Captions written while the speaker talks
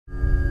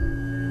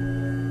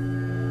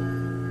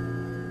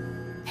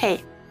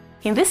Hey,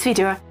 in this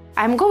video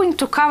I'm going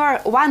to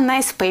cover one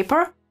nice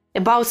paper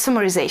about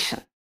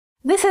summarization.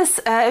 This is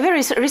a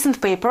very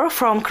recent paper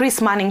from Chris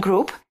Manning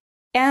Group,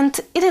 and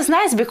it is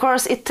nice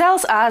because it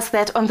tells us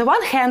that on the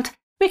one hand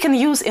we can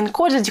use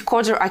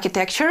encoder-decoder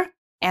architecture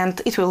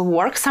and it will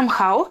work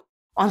somehow.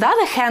 On the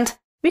other hand,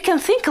 we can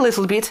think a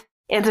little bit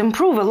and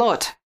improve a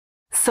lot.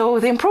 So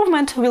the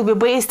improvement will be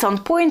based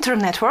on pointer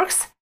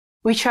networks,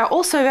 which are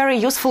also a very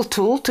useful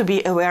tool to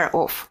be aware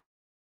of.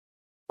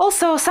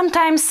 Also,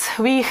 sometimes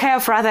we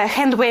have rather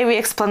hand-wavy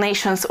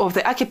explanations of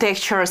the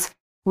architectures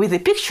with the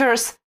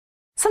pictures.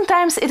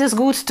 Sometimes it is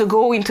good to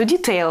go into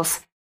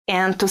details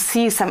and to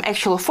see some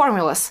actual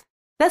formulas.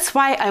 That's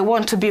why I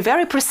want to be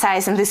very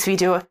precise in this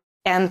video,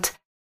 and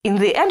in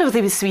the end of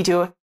this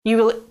video you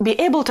will be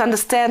able to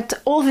understand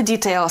all the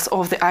details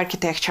of the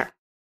architecture.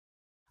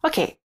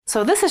 Okay,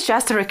 so this is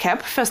just a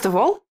recap, first of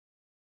all,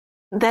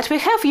 that we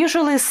have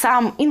usually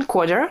some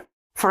encoder,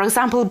 for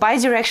example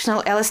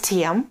bidirectional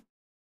LSTM,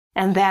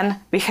 and then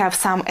we have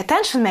some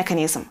attention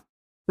mechanism,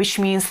 which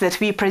means that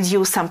we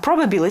produce some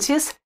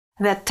probabilities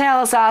that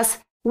tells us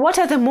what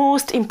are the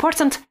most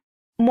important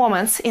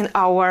moments in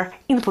our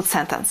input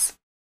sentence.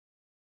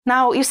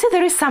 Now you see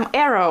there is some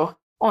arrow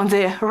on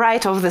the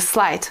right of the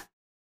slide.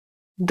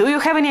 Do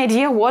you have any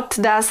idea what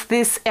does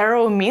this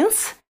arrow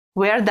means?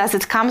 Where does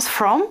it comes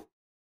from?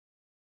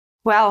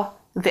 Well,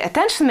 the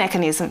attention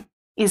mechanism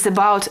is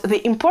about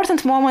the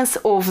important moments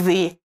of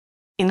the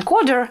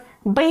encoder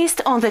based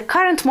on the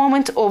current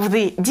moment of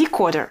the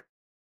decoder.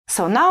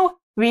 So now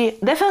we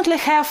definitely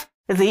have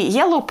the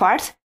yellow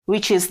part,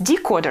 which is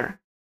decoder,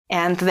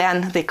 and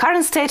then the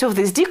current state of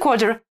this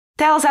decoder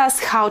tells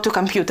us how to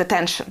compute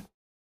attention.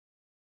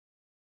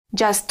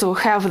 Just to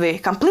have the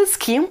complete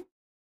scheme,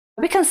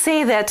 we can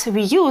say that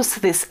we use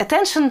this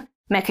attention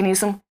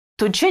mechanism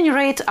to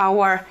generate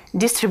our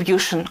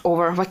distribution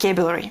over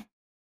vocabulary.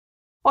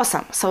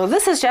 Awesome, so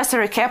this is just a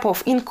recap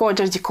of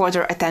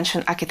encoder-decoder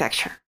attention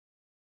architecture.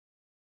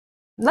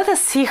 Let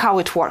us see how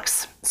it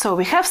works. So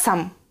we have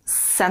some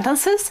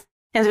sentences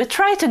and we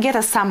try to get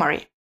a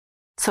summary.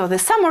 So the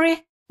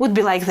summary would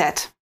be like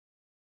that.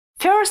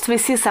 First we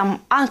see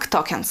some ANK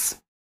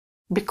tokens,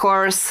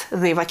 because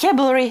the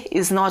vocabulary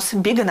is not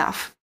big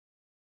enough.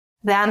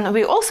 Then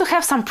we also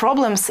have some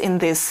problems in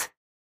this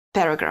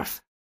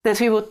paragraph that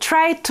we would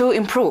try to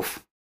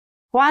improve.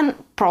 One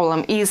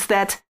problem is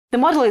that the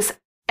model is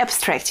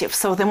abstractive,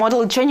 so the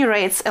model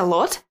generates a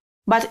lot,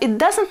 but it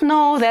doesn't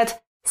know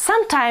that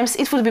sometimes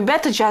it would be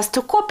better just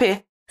to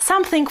copy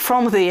something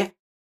from the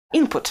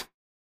input.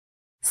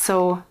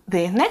 So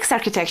the next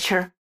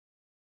architecture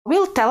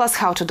will tell us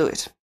how to do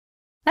it.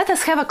 Let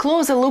us have a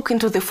closer look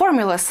into the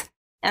formulas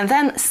and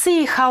then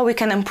see how we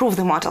can improve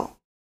the model.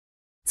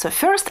 So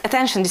first,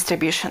 attention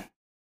distribution.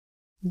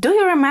 Do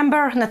you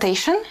remember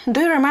notation?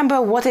 Do you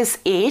remember what is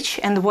H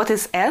and what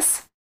is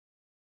S?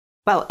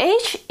 Well,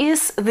 H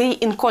is the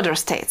encoder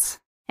states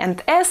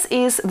and S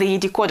is the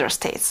decoder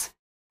states.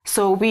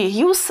 So we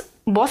use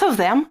both of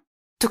them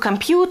to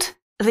compute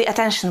the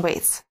attention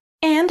weights,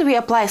 and we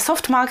apply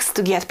softmax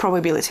to get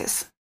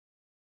probabilities.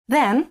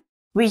 Then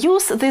we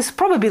use these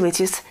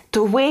probabilities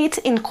to weight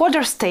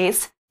encoder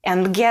states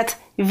and get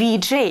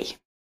Vj.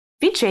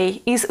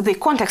 Vj is the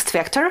context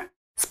vector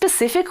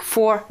specific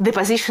for the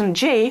position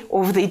j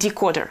of the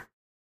decoder.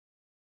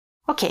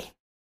 Okay,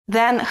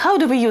 then how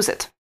do we use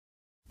it?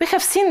 We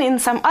have seen in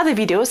some other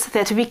videos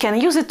that we can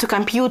use it to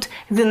compute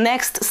the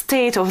next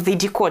state of the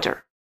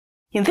decoder.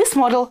 In this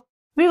model,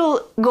 we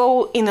will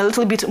go in a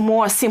little bit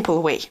more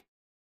simple way.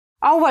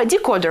 Our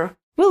decoder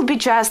will be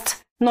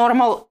just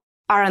normal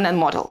RNN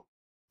model,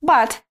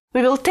 but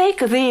we will take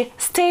the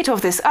state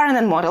of this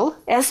RNN model,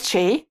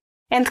 Sj,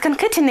 and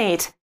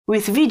concatenate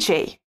with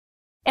Vj,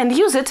 and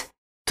use it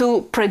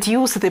to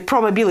produce the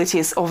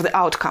probabilities of the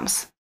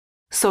outcomes.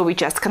 So we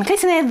just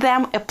concatenate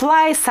them,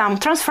 apply some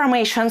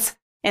transformations,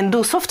 and do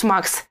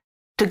softmax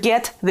to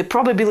get the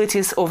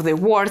probabilities of the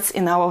words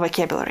in our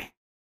vocabulary.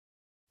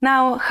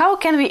 Now, how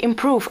can we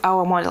improve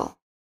our model?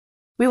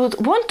 We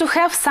would want to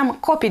have some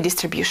copy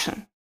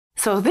distribution.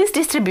 So this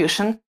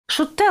distribution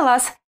should tell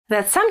us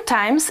that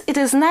sometimes it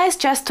is nice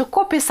just to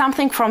copy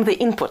something from the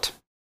input.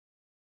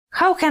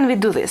 How can we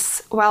do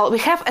this? Well, we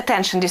have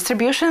attention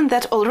distribution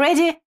that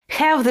already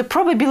have the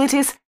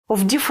probabilities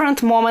of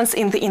different moments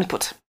in the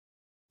input.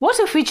 What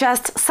if we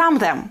just sum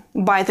them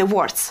by the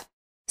words?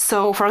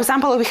 So, for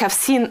example, we have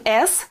seen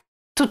S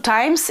 2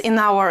 times in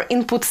our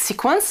input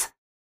sequence.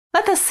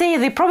 Let us say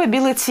the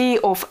probability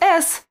of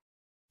S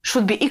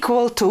should be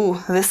equal to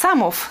the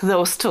sum of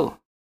those two.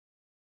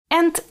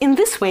 And in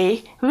this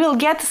way, we will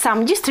get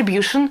some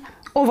distribution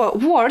over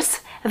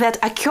words that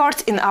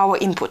occurred in our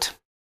input.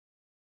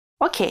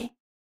 Okay,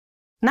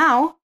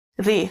 now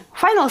the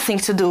final thing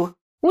to do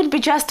would be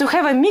just to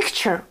have a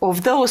mixture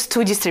of those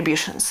two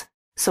distributions.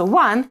 So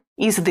one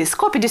is this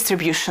copy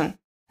distribution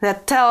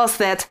that tells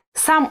that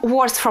some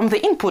words from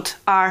the input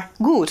are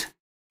good,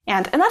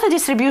 and another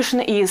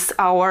distribution is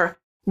our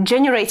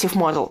generative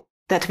model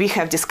that we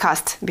have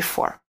discussed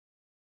before.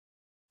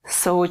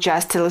 So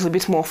just a little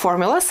bit more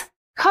formulas.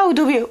 How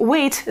do we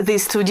weight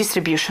these two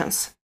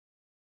distributions?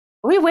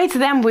 we weight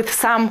them with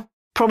some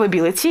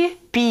probability,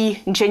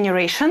 p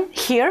generation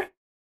here,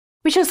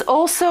 which is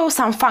also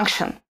some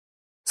function.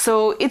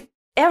 So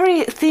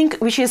everything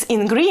which is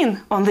in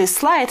green on this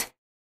slide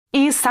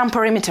is some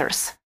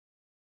parameters,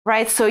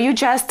 right? So you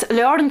just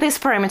learn these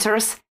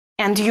parameters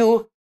and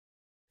you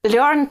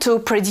learn to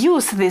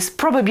produce this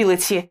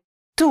probability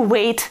to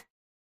weight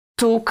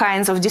two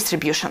kinds of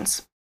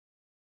distributions.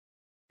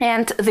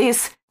 And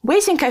this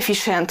weighting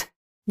coefficient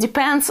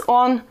depends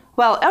on,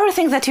 well,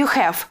 everything that you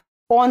have,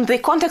 on the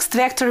context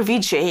vector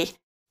Vj,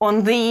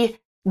 on the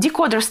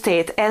decoder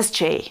state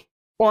Sj,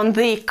 on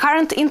the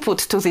current input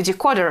to the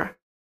decoder.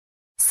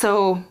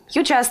 So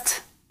you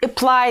just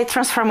apply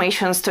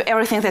transformations to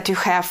everything that you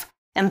have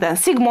and then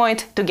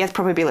sigmoid to get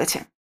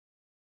probability.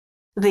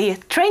 The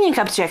training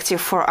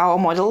objective for our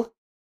model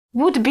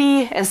would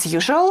be, as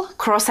usual,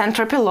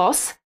 cross-entropy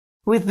loss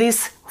with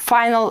this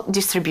final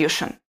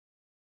distribution.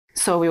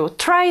 So we will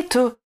try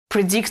to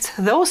predict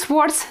those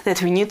words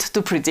that we need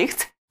to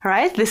predict,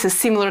 right? This is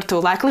similar to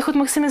likelihood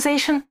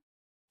maximization,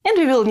 and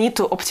we will need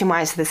to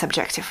optimize this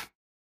objective.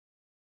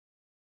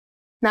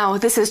 Now,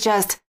 this is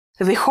just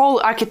the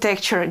whole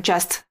architecture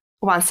just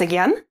once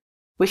again.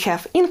 We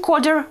have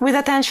encoder with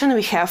attention,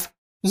 we have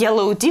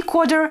yellow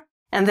decoder,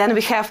 and then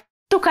we have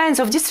two kinds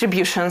of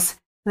distributions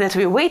that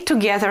we weight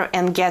together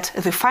and get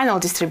the final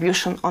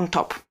distribution on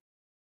top.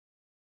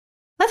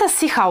 Let us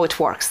see how it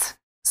works.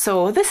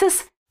 So this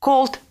is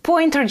called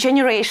pointer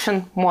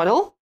generation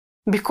model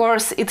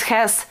because it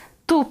has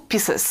two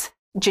pieces,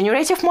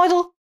 generative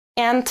model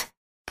and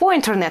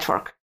pointer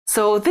network.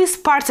 So this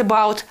part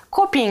about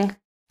copying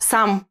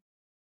some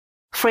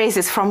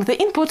phrases from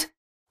the input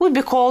would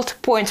be called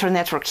pointer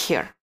network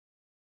here.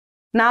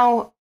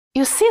 Now,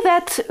 you see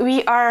that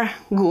we are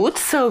good,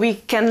 so we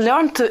can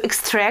learn to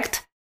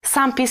extract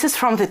some pieces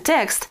from the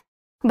text,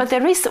 but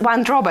there is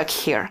one drawback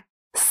here.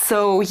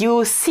 So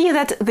you see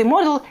that the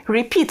model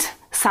repeats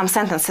some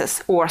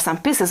sentences or some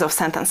pieces of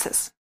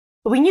sentences.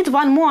 We need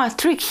one more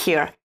trick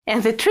here,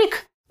 and the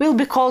trick will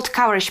be called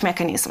coverage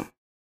mechanism.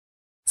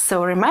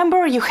 So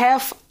remember, you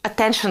have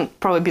attention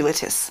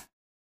probabilities.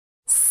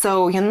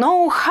 So you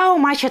know how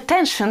much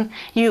attention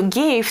you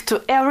gave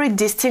to every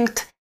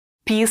distinct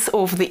piece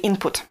of the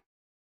input.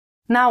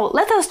 Now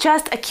let us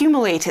just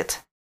accumulate it.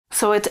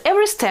 So at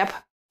every step,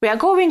 we are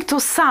going to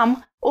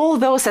sum all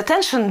those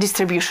attention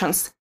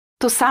distributions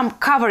to some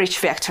coverage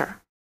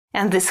vector.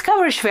 And this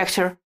coverage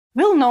vector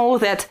will know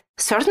that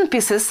certain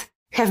pieces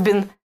have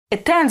been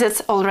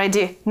attended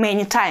already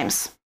many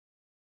times.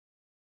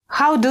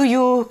 How do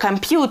you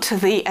compute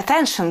the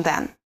attention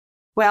then?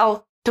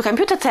 Well, to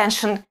compute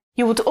attention,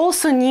 you would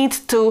also need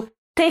to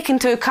take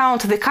into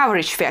account the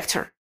coverage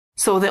vector.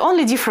 So the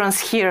only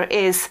difference here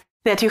is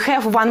that you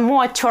have one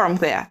more term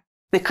there,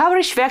 the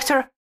coverage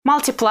vector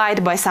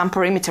multiplied by some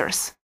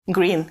parameters,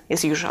 green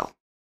as usual.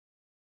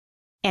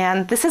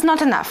 And this is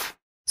not enough.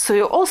 So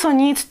you also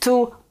need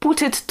to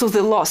put it to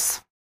the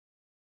loss.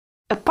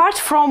 Apart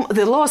from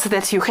the loss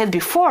that you had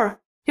before,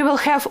 you will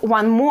have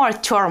one more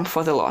term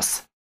for the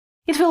loss.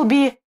 It will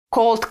be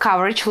called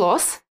coverage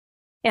loss,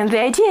 and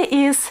the idea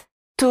is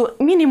to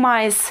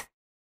minimize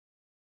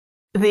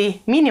the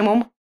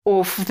minimum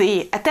of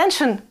the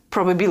attention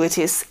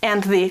probabilities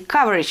and the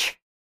coverage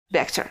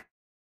vector.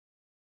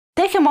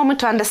 Take a moment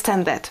to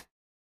understand that.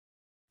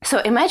 So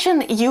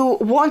imagine you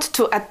want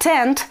to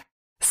attend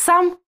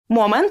some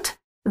moment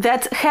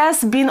that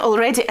has been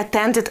already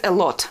attended a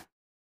lot.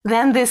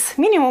 Then this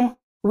minimum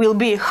will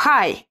be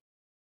high,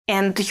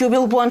 and you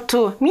will want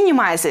to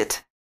minimize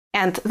it.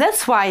 And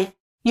that's why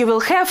you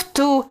will have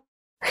to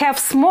have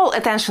small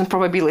attention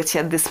probability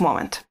at this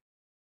moment.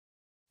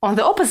 On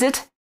the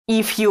opposite,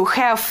 if you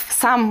have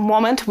some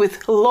moment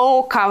with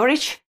low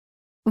coverage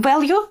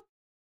value,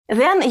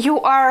 then you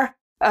are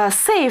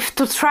safe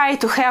to try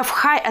to have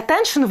high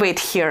attention weight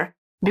here,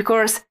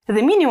 because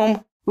the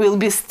minimum will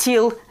be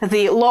still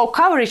the low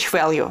coverage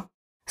value,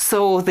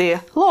 so the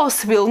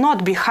loss will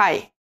not be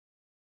high.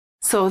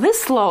 So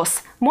this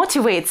loss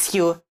motivates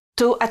you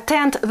to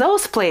attend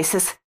those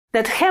places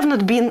that have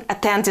not been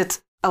attended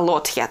a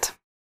lot yet.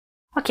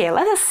 Okay,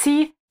 let us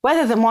see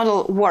whether the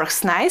model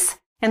works nice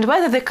and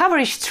whether the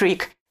coverage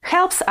trick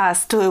helps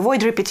us to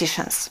avoid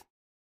repetitions.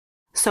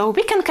 So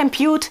we can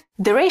compute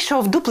the ratio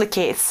of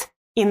duplicates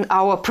in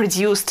our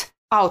produced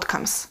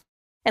outcomes.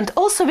 And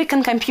also we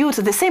can compute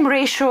the same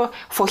ratio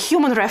for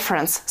human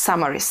reference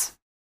summaries.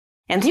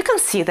 And you can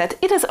see that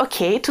it is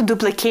okay to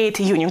duplicate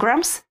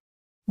unigrams,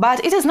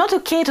 but it is not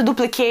okay to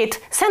duplicate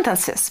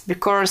sentences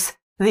because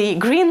the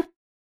green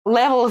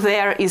level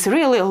there is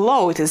really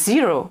low, it is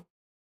 0.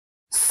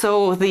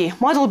 So the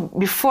model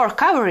before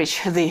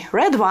coverage, the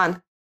red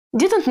one,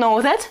 didn't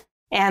know that,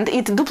 and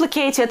it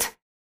duplicated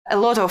a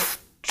lot of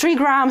 3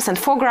 grams and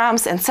 4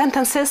 grams and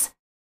sentences.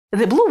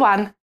 The blue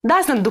one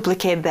doesn't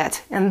duplicate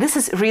that, and this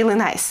is really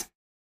nice.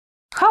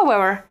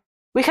 However,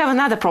 we have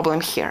another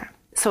problem here.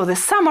 So the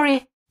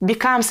summary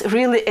becomes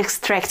really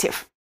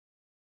extractive,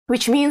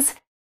 which means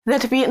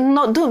that we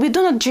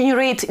do not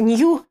generate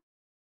new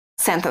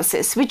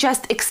sentences, we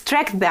just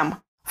extract them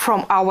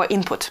from our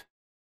input.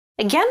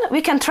 Again,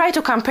 we can try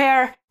to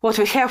compare what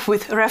we have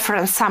with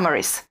reference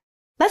summaries.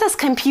 Let us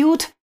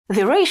compute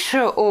the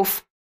ratio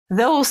of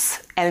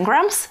those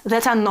n-grams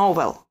that are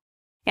novel.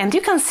 And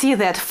you can see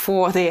that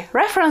for the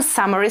reference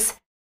summaries,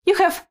 you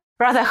have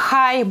rather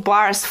high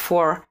bars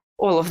for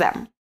all of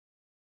them.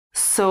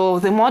 So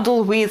the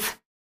model with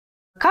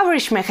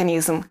coverage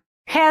mechanism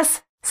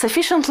has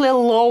sufficiently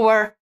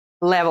lower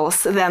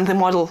levels than the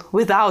model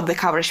without the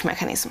coverage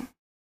mechanism.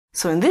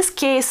 So in this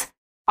case,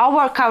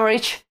 our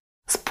coverage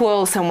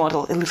spoils the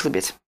model a little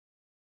bit.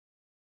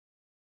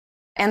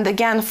 And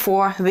again,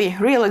 for the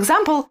real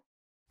example,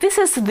 this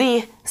is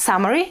the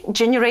summary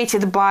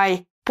generated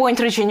by point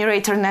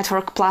regenerator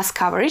network plus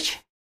coverage.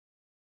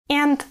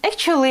 And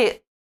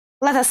actually,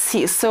 let us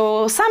see.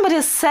 So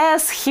somebody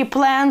says he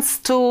plans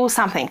to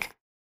something.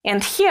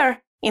 And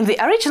here, in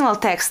the original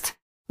text,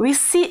 we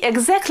see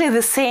exactly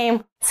the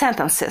same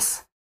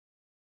sentences.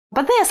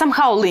 But they are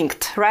somehow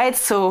linked, right?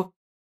 So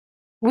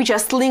we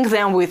just link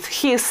them with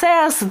he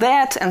says,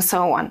 that, and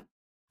so on.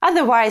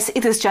 Otherwise,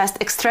 it is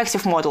just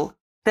extractive model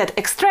that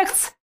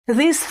extracts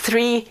these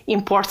three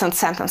important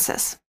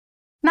sentences.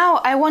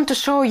 Now I want to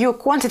show you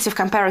quantitative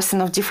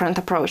comparison of different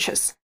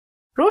approaches.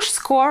 Rouge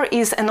score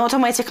is an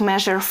automatic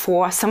measure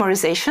for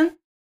summarization.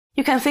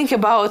 You can think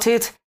about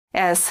it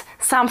as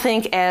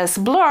something as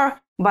blur,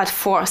 but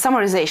for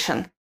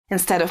summarization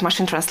instead of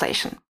machine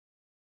translation.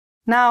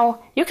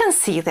 Now you can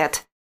see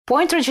that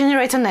point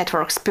regenerator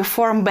networks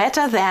perform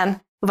better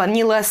than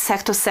vanilla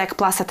sec-to-sec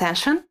plus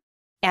attention,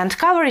 and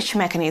coverage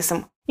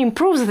mechanism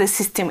improves the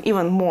system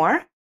even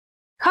more.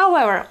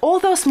 However, all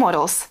those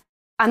models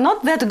are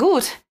not that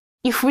good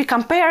if we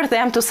compare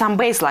them to some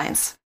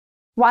baselines.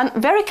 One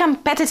very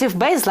competitive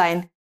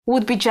baseline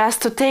would be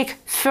just to take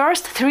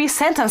first three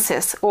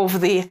sentences of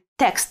the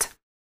text.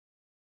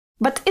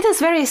 But it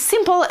is very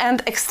simple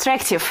and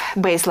extractive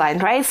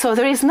baseline, right? So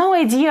there is no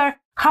idea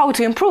how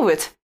to improve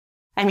it.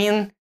 I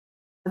mean,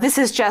 this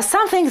is just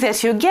something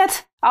that you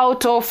get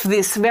out of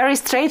this very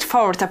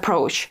straightforward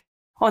approach.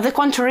 On the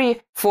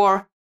contrary,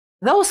 for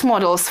those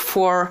models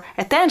for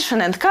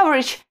attention and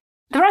coverage,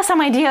 there are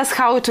some ideas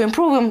how to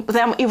improve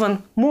them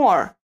even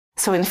more.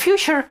 So in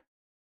future,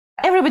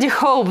 everybody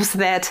hopes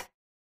that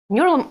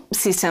neural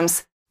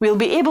systems will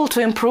be able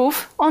to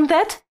improve on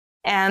that,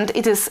 and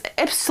it is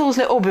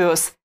absolutely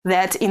obvious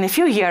that in a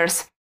few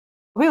years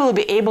we will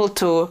be able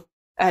to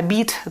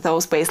beat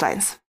those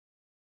baselines.